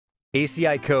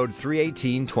ACI Code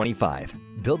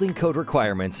 318-25, Building Code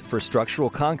Requirements for Structural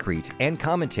Concrete and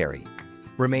Commentary,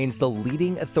 remains the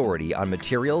leading authority on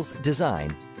materials,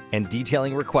 design, and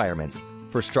detailing requirements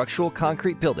for structural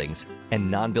concrete buildings and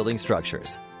non-building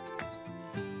structures.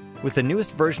 With the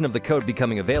newest version of the code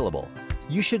becoming available,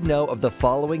 you should know of the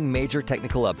following major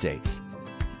technical updates.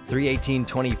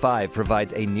 318-25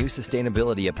 provides a new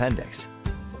sustainability appendix.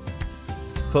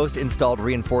 Post-installed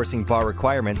reinforcing bar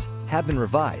requirements have been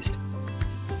revised.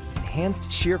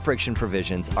 Enhanced shear friction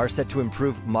provisions are set to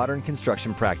improve modern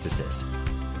construction practices.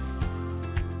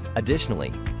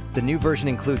 Additionally, the new version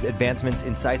includes advancements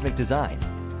in seismic design,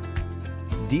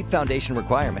 deep foundation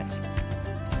requirements,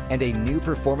 and a new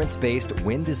performance-based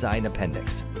wind design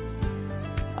appendix.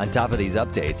 On top of these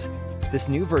updates, this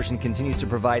new version continues to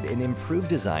provide an improved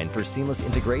design for seamless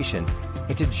integration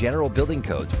into general building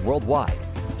codes worldwide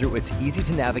through its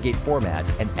easy-to-navigate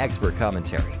format and expert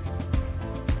commentary.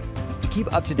 To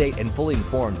keep up-to-date and fully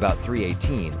informed about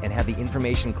 318 and have the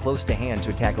information close to hand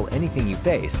to tackle anything you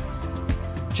face,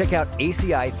 check out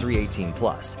ACI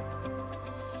 318+,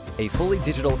 a fully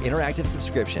digital interactive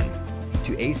subscription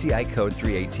to ACI Code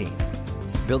 318,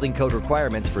 Building Code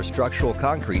Requirements for Structural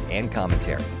Concrete and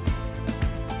Commentary.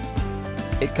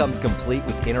 It comes complete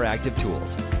with interactive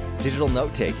tools, digital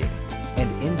note-taking,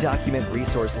 and in-document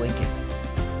resource linking,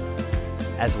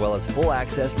 as well as full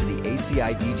access to the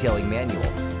ACI Detailing Manual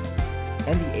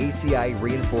and the ACI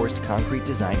Reinforced Concrete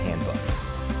Design Handbook.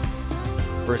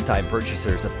 First-time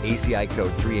purchasers of ACI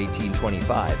Code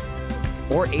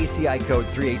 318-25 or ACI Code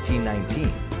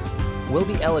 318-19 will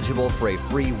be eligible for a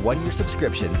free one-year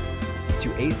subscription to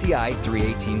ACI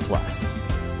 318+.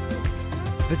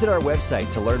 Visit our website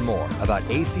to learn more about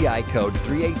ACI Code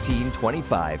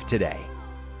 318-25 today.